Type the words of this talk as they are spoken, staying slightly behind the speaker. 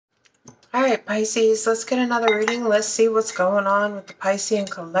All right, Pisces, let's get another reading. Let's see what's going on with the Piscean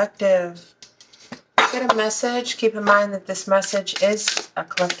collective. Get a message. Keep in mind that this message is a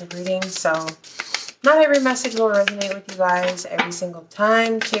collective reading, so not every message will resonate with you guys every single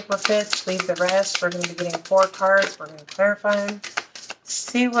time. Take what fits, leave the rest. We're going to be getting 4 cards. We're going to clarify them.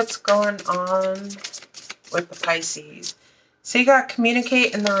 See what's going on with the Pisces. So you got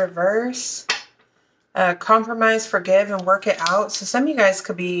communicate in the reverse. Compromise, forgive, and work it out. So some of you guys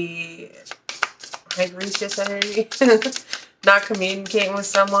could be high priestess energy. Not communicating with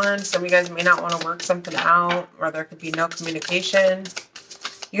someone. Some of you guys may not want to work something out, or there could be no communication.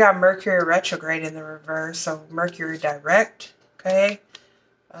 You got Mercury retrograde in the reverse, so Mercury direct, okay?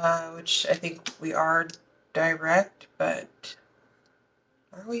 Which I think we are direct, but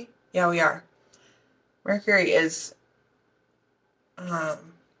are we? Yeah, we are. Mercury is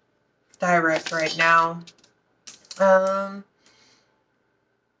direct right now.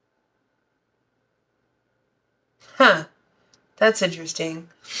 That's interesting.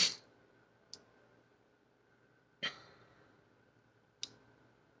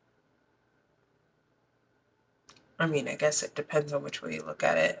 I mean, I guess it depends on which way you look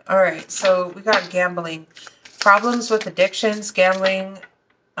at it. All right, so we got gambling. Problems with addictions, gambling,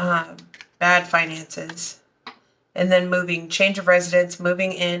 bad finances. And then moving, change of residence,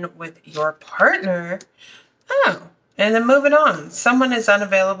 moving in with your partner. Oh, and then moving on. Someone is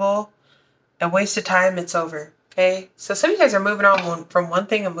unavailable. A waste of time, it's over. Okay, so some of you guys are moving on from one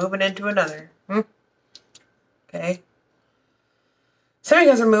thing and moving into another. Okay. Some of you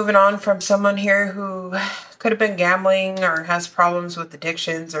guys are moving on from someone here who could have been gambling or has problems with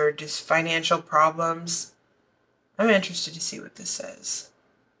addictions or just financial problems. I'm interested to see what this says.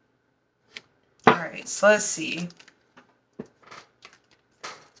 All right, so let's see.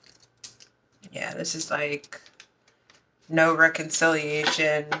 Yeah, this is like no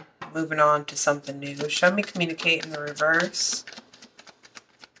reconciliation, moving on to something new. Show me communicate in the reverse.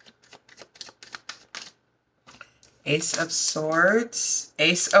 Ace of Swords,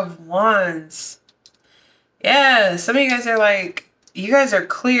 Ace of Wands. Yeah, some of you guys are like, you guys are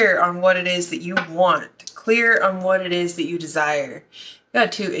clear on what it is that you want. Clear on what it is that you desire. You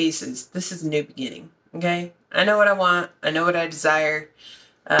got 2 aces. This is a new beginning, okay? I know what I want. I know what I desire.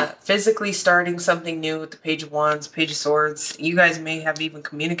 Physically starting something new with the Page of Wands, Page of Swords. You guys may have even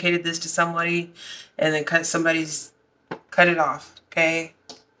communicated this to somebody and then cut it off, okay?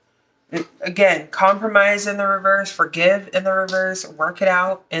 Again, compromise in the reverse, forgive in the reverse, work it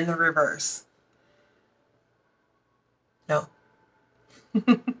out in the reverse. No.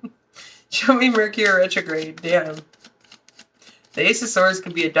 Show me Mercury retrograde. Damn. The Ace of Swords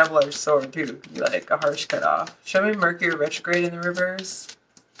could be a double-edged sword, too. It could be like a harsh cutoff. Show me Mercury retrograde in the reverse.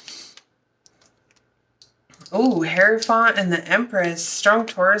 Ooh, Hierophant and the Empress. Strong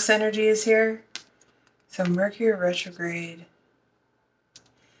Taurus energy is here. So Mercury retrograde.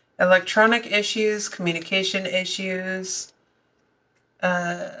 Electronic issues, communication issues.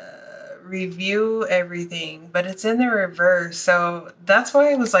 Review everything, but it's in the reverse. So that's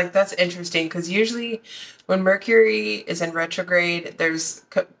why I was like, that's interesting, because usually when Mercury is in retrograde, there's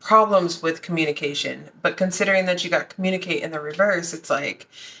problems with communication. But considering that you got communicate in the reverse, it's like,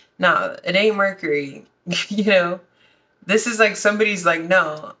 no, it ain't Mercury. You know, this is like somebody's like,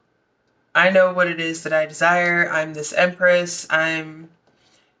 no, I know what it is that I desire. I'm this Empress. I'm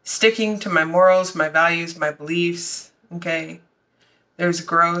sticking to my morals, my values, my beliefs. Okay. There's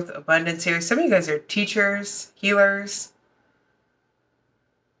growth, abundance here. Some of you guys are teachers, healers,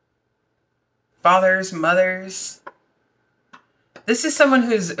 fathers, mothers. This is someone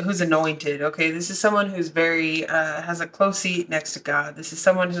who's anointed, okay? This is someone who's very, has a close seat next to God. This is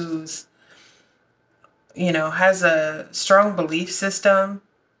someone who's, you know, has a strong belief system.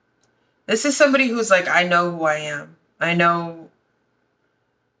 This is somebody who's like, I know who I am. I know.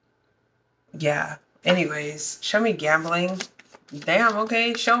 Yeah. Anyways, show me gambling. Damn,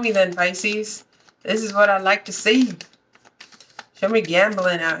 okay. Show me then, Pisces. This is what I like to see. Show me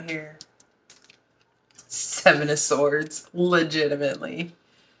gambling out here. 7 of Swords. Legitimately.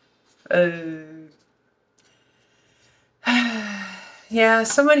 Yeah,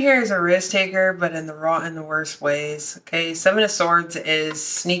 someone here is a risk taker, but in the worst ways. Okay, 7 of Swords is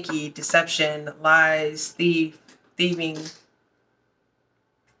sneaky, deception, lies, thieving,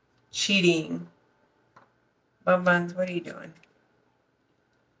 cheating. Buns, what are you doing?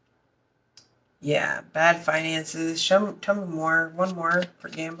 Yeah, bad finances. Tell me more. One more for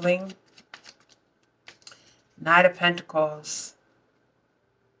gambling. Knight of Pentacles.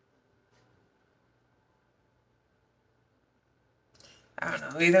 I don't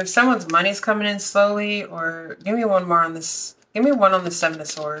know. Either someone's money's coming in slowly, or give me one more on this. Give me one on the 7 of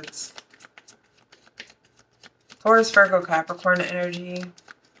Swords. Taurus, Virgo, Capricorn energy.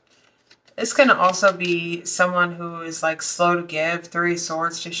 It's going to also be someone who is like slow to give. Three of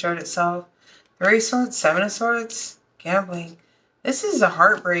Swords just showed itself. Three of Swords, Seven of Swords, gambling. This is a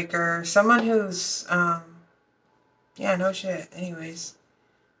heartbreaker. Someone who's, yeah, no shit. Anyways,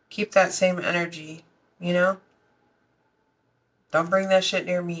 keep that same energy, you know? Don't bring that shit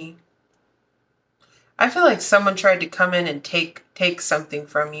near me. I feel like someone tried to come in and take something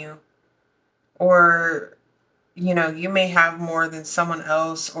from you. Or, you know, you may have more than someone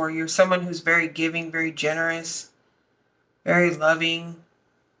else, or you're someone who's very giving, very generous, very loving.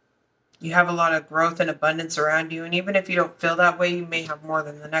 You have a lot of growth and abundance around you. And even if you don't feel that way, you may have more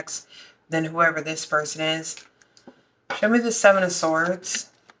than than whoever this person is. Show me the Seven of Swords.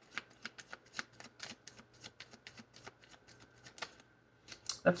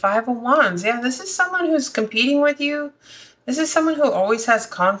 The Five of Wands. Yeah, this is someone who's competing with you. This is someone who always has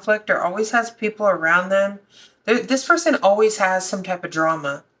conflict or always has people around them. This person always has some type of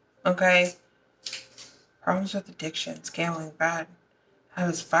drama. Okay? Problems with addictions, gambling, bad. I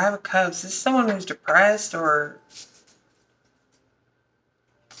was Five of Cups. This is someone who's depressed or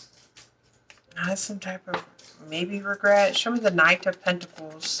has some type of maybe regret. Show me the Knight of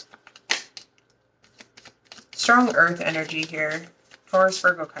Pentacles. Strong earth energy here. Taurus,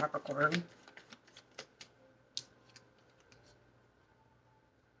 Virgo, Capricorn.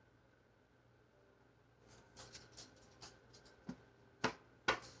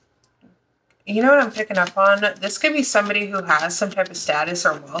 You know what I'm picking up on? This could be somebody who has some type of status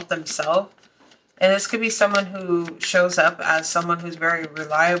or wealth themselves. And this could be someone who shows up as someone who's very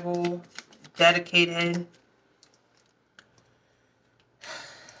reliable, dedicated.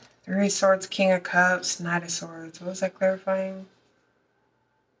 Three of Swords, King of Cups, Knight of Swords. What was that clarifying?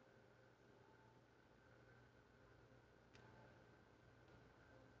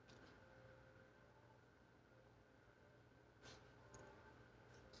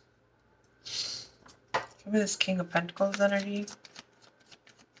 Give me this King of Pentacles energy.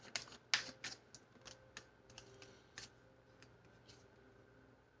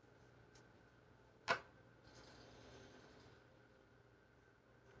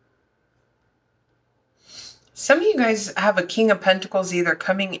 Some of you guys have a King of Pentacles either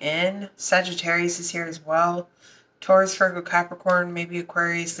coming in. Sagittarius is here as well. Taurus, Virgo, Capricorn, maybe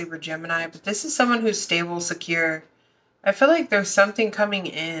Aquarius, Libra, Gemini. But this is someone who's stable, secure. I feel like there's something coming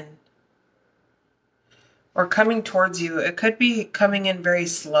in. Or coming towards you. It could be coming in very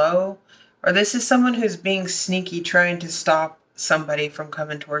slow. Or this is someone who's being sneaky, trying to stop somebody from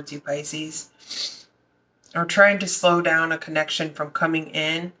coming towards you, Pisces. Or trying to slow down a connection from coming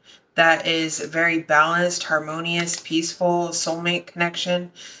in that is very balanced, harmonious, peaceful, soulmate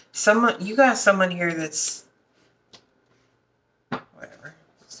connection. You got someone here that's whatever.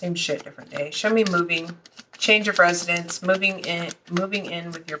 Same shit, different day. Show me moving. Change of residence, moving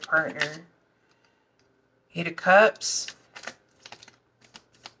in with your partner. Eight of Cups.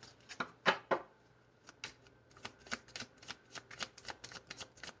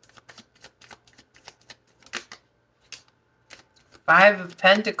 Five of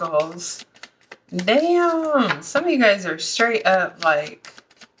Pentacles. Damn. Some of you guys are straight up like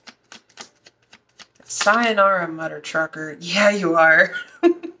sayonara, mother trucker. Yeah, you are.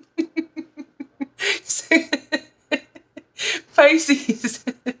 Pisces.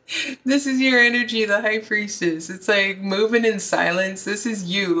 This is your energy, the High Priestess. It's like moving in silence. This is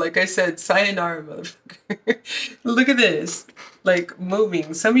you. Like I said, sayonara, motherfucker. Look at this. Like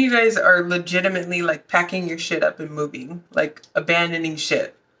moving. Some of you guys are legitimately like packing your shit up and moving. Like abandoning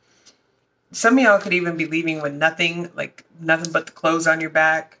shit. Some of y'all could even be leaving with nothing. Like nothing but the clothes on your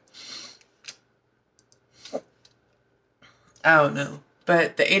back. I don't know.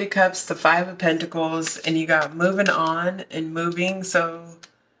 But the Eight of Cups, the Five of Pentacles, and you got moving on and moving. So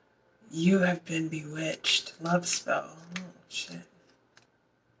you have been bewitched. Love spell. Oh, shit.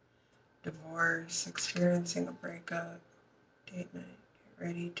 Divorce, experiencing a breakup. Date night. Get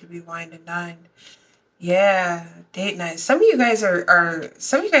ready to be wined and dined. Yeah, date night. Some of you guys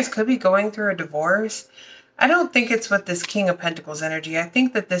some of you guys could be going through a divorce. I don't think it's with this King of Pentacles energy. I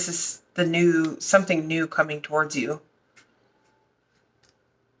think that this is something new coming towards you.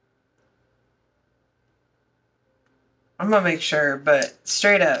 I'm gonna make sure, but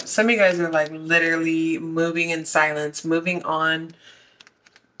straight up, some of you guys are like literally moving in silence, moving on,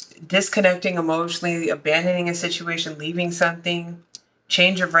 disconnecting emotionally, abandoning a situation, leaving something,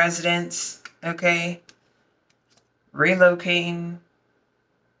 change of residence, okay? Relocating.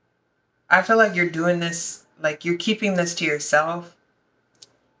 I feel like you're doing this, like you're keeping this to yourself.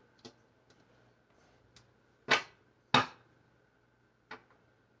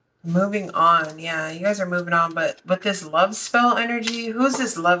 Moving on. Yeah, you guys are moving on. But with this love spell energy, who's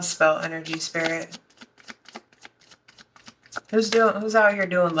this love spell energy, Spirit? Who's out here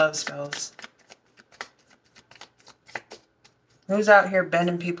doing love spells? Who's out here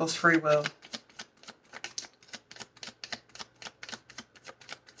bending people's free will?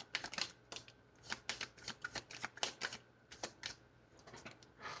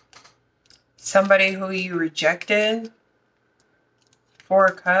 Somebody who you rejected? 4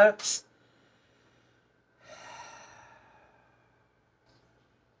 of Cups.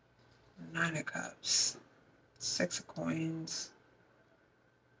 Nine of Cups. 6 of Coins.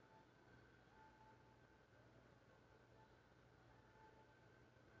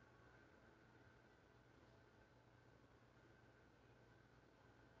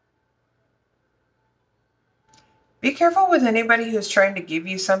 Be careful with anybody who's trying to give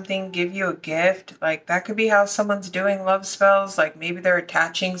you something, give you a gift. Like, that could be how someone's doing love spells. Like, maybe they're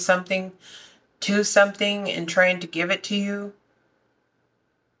attaching something to something and trying to give it to you.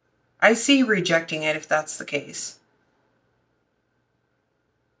 I see rejecting it if that's the case.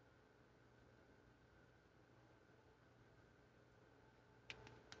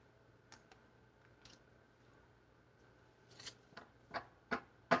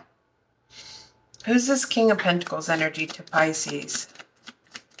 Who's this King of Pentacles energy to Pisces?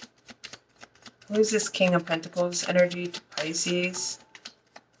 Who's this King of Pentacles energy to Pisces?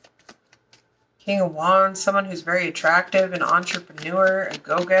 King of Wands, someone who's very attractive, an entrepreneur, a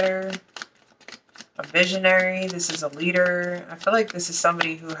go-getter, a visionary. This is a leader. I feel like this is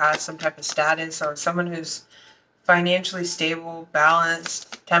somebody who has some type of status, or someone who's financially stable,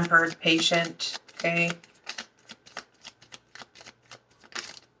 balanced, tempered, patient, okay?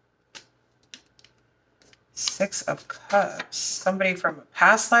 Six of Cups. Somebody from a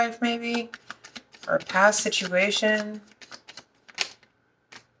past life, maybe? Or a past situation.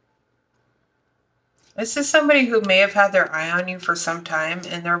 This is somebody who may have had their eye on you for some time,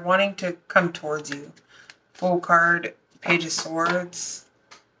 and they're wanting to come towards you. Full card, Page of Swords.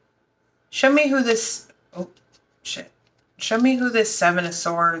 Show me who this... Oh, shit. Show me who this 7 of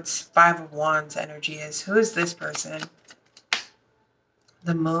Swords, 5 of Wands energy is. Who is this person?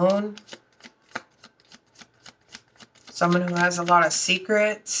 The Moon. Someone who has a lot of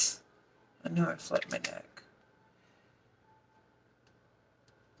secrets. I knew I flipped my deck.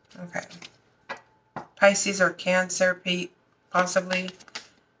 Okay. Pisces or Cancer, possibly.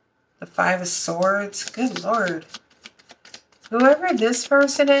 The 5 of Swords. Good Lord. Whoever this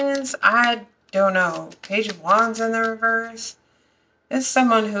person is, I don't know. Page of Wands in the reverse. It's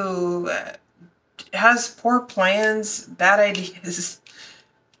someone who has poor plans, bad ideas.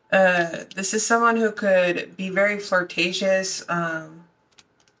 This is someone who could be very flirtatious,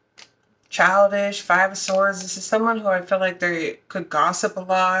 childish, 5 of Swords. This is someone who I feel like they could gossip a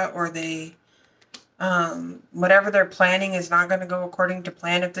lot, or they, whatever they're planning is not going to go according to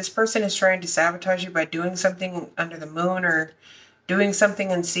plan. If this person is trying to sabotage you by doing something under the moon or doing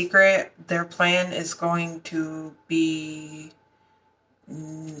something in secret, their plan is going to be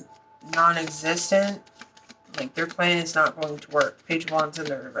non-existent. Like, their plan is not going to work. Page of Wands in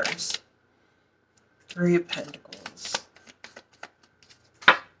the reverse. 3 of Pentacles.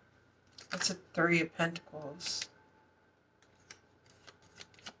 What's a 3 of Pentacles?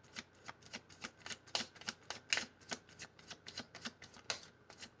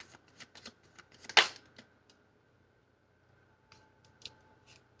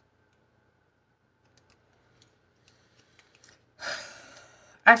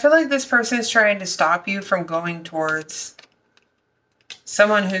 I feel like this person is trying to stop you from going towards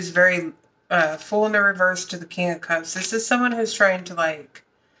someone who's very full in the reverse to the King of Cups. This is someone who's trying to, like,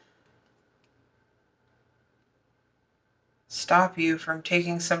 stop you from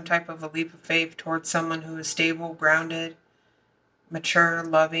taking some type of a leap of faith towards someone who is stable, grounded, mature,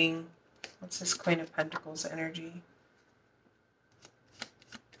 loving. What's this Queen of Pentacles energy?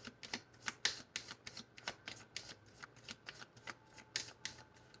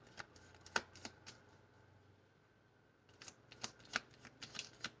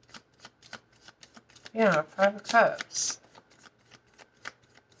 Yeah, 5 of Cups.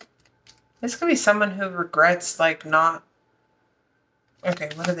 This could be someone who regrets, like, not... Okay,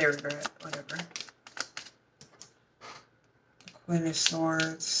 what do they regret? Whatever. Queen of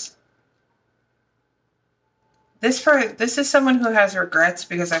Swords. This is someone who has regrets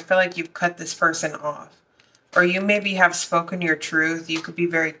because I feel like you've cut this person off. Or you maybe have spoken your truth. You could be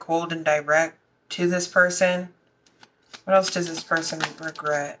very cold and direct to this person. What else does this person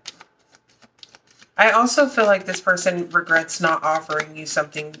regret? I also feel like this person regrets not offering you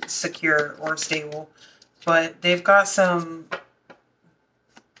something secure or stable. But they've got some...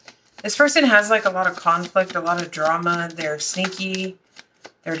 This person has like a lot of conflict, a lot of drama. They're sneaky.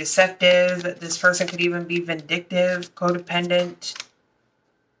 They're deceptive. This person could even be vindictive, codependent.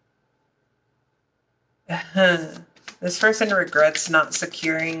 This person regrets not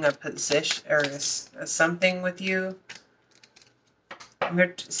securing a position or something with you.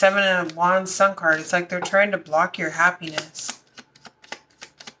 They're 7 of Wands, Sun card. It's like they're trying to block your happiness.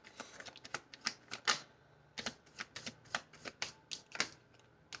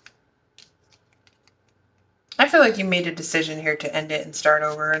 I feel like you made a decision here to end it and start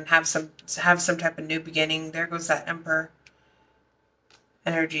over and have some type of new beginning. There goes that Emperor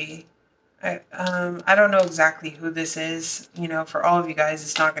energy. I don't know exactly who this is. You know, for all of you guys,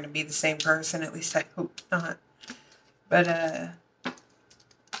 it's not going to be the same person. At least I hope not. But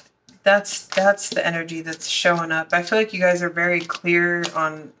that's the energy that's showing up. I feel like you guys are very clear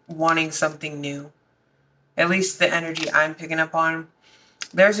on wanting something new. At least the energy I'm picking up on.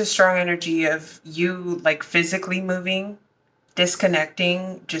 There's a strong energy of you like physically moving,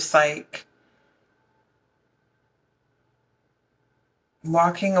 disconnecting, just like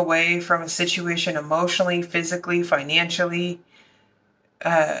walking away from a situation emotionally, physically, financially.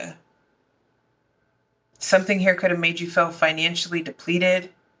 Something here could have made you feel financially depleted.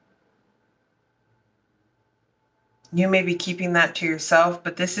 You may be keeping that to yourself,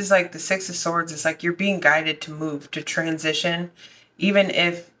 but this is like the Six of Swords. It's like you're being guided to move, to transition. Even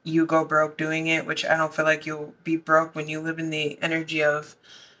if you go broke doing it, which I don't feel like you'll be broke when you live in the energy of,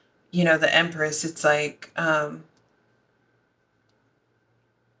 you know, the Empress. It's like, you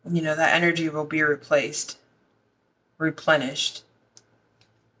know, that energy will be replaced, replenished.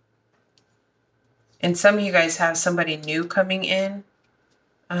 And some of you guys have somebody new coming in.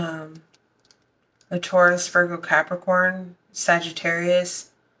 A Taurus, Virgo, Capricorn, Sagittarius,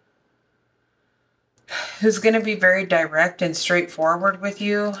 who's going to be very direct and straightforward with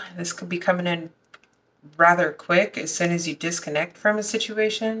you. This could be coming in rather quick as soon as you disconnect from a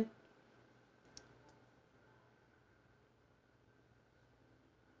situation.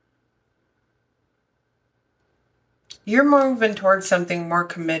 You're moving towards something more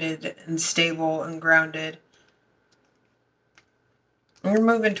committed and stable and grounded. You're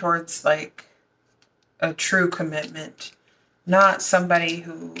moving towards like a true commitment, not somebody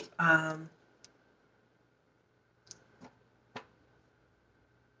who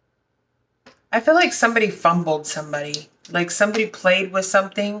I feel like somebody fumbled somebody. Like somebody played with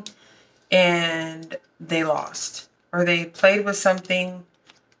something and they lost. Or they played with something,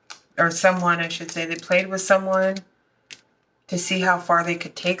 or someone, I should say, they played with someone to see how far they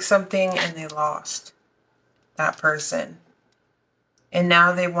could take something and they lost that person. And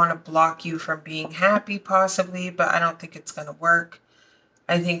now they want to block you from being happy possibly, but I don't think it's going to work.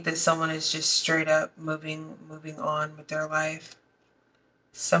 I think that someone is just straight up moving on with their life.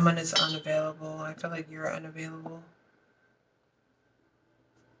 Someone is unavailable. I feel like you're unavailable.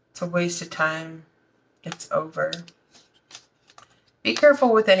 It's a waste of time. It's over. Be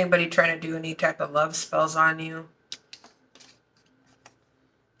careful with anybody trying to do any type of love spells on you.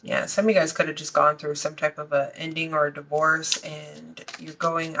 Yeah, some of you guys could have just gone through some type of a ending or a divorce and you're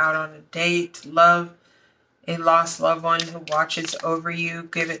going out on a date, love, a lost loved one who watches over you.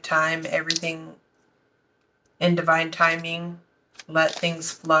 Give it time, everything in divine timing. Let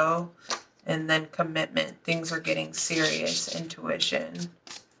things flow. And then commitment. Things are getting serious. Intuition.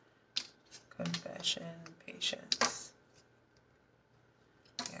 Confession. Patience.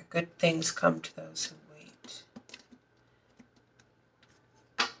 Yeah, good things come to those who wait.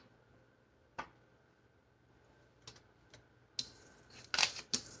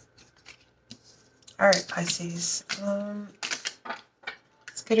 All right, Pisces.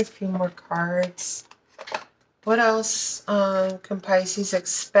 Let's get a few more cards. What else can Pisces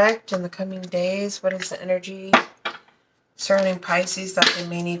expect in the coming days? What is the energy surrounding Pisces that they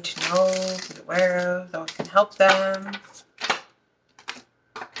may need to know, be aware of, that can help them?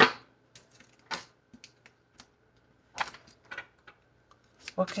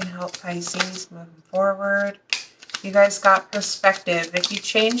 What can help Pisces moving forward? You guys got perspective. If you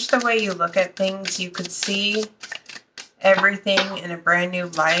change the way you look at things, you could see everything in a brand new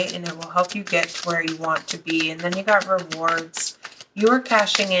light, and it will help you get to where you want to be. And then you got rewards. You are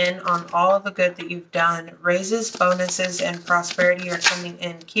cashing in on all the good that you've done. Raises, bonuses, and prosperity are coming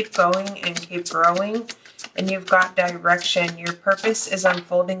in. Keep going and keep growing. And you've got direction. Your purpose is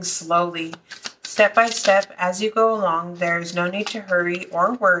unfolding slowly. Step by step, as you go along, there's no need to hurry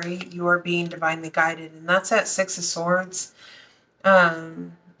or worry. You are being divinely guided. And that's that Six of Swords.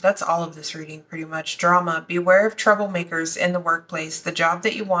 That's all of this reading, pretty much. Drama. Beware of troublemakers in the workplace. The job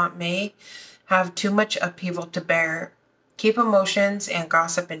that you want may have too much upheaval to bear. Keep emotions and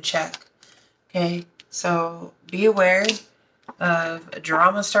gossip in check. Okay, so be aware of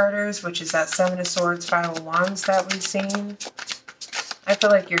drama starters, which is that Seven of Swords, Five of Wands that we've seen. I feel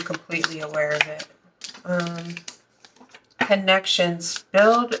like you're completely aware of it. Connections.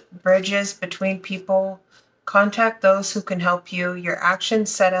 Build bridges between people. Contact those who can help you. Your actions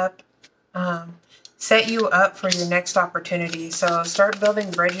set you up for your next opportunity. So start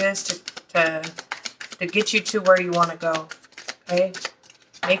building bridges to get you to where you want to go. Okay?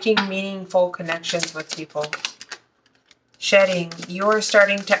 Making meaningful connections with people. Shedding. You are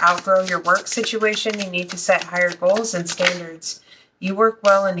starting to outgrow your work situation. You need to set higher goals and standards. You work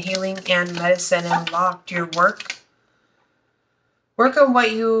well in healing and medicine and locked. Your work on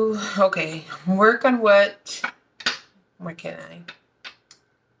what you, okay, work on what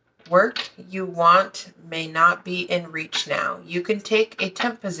work you want may not be in reach now. You can take a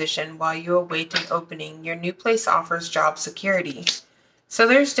temp position while you await an opening. Your new place offers job security. So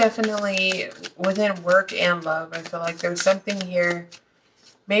there's definitely, within work and love, I feel like there's something here.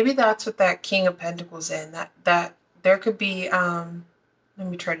 Maybe that's what that King of Pentacles in. That there could be, let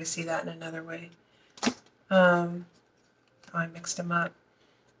me try to see that in another way. Oh, I mixed them up.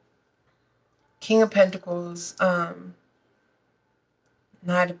 King of Pentacles,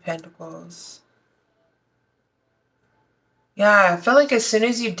 Knight of Pentacles. Yeah, I feel like as soon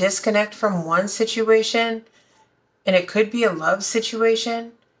as you disconnect from one situation, and it could be a love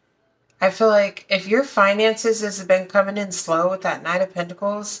situation, I feel like if your finances has been coming in slow with that Knight of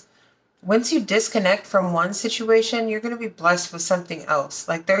Pentacles, once you disconnect from one situation, you're going to be blessed with something else.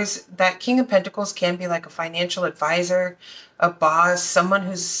 Like there's that King of Pentacles can be like a financial advisor, a boss, someone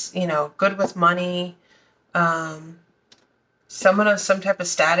who's, you know, good with money, someone of some type of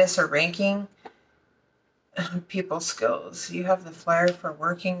status or ranking. People skills. You have the flair for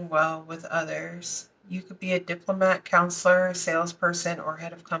working well with others. You could be a diplomat, counselor, salesperson, or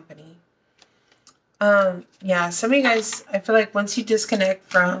head of company. Yeah, some of you guys, I feel like once you disconnect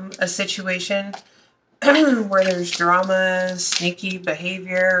from a situation where there's drama, sneaky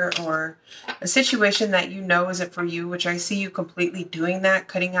behavior, or a situation that you know isn't for you, which I see you completely doing that,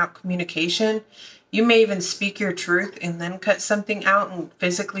 cutting out communication. You may even speak your truth and then cut something out and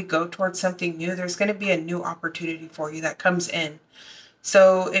physically go towards something new. There's going to be a new opportunity for you that comes in.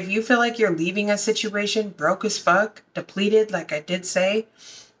 So if you feel like you're leaving a situation broke as fuck, depleted, like I did say,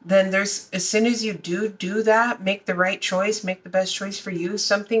 then there's, as soon as you do that, make the right choice, make the best choice for you,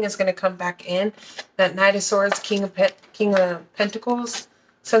 something is going to come back in. That Knight of Swords, King of Pentacles,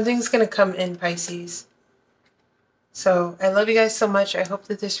 something's going to come in, Pisces. So I love you guys so much. I hope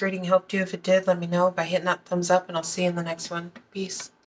that this reading helped you. If it did, let me know by hitting that thumbs up, and I'll see you in the next one. Peace.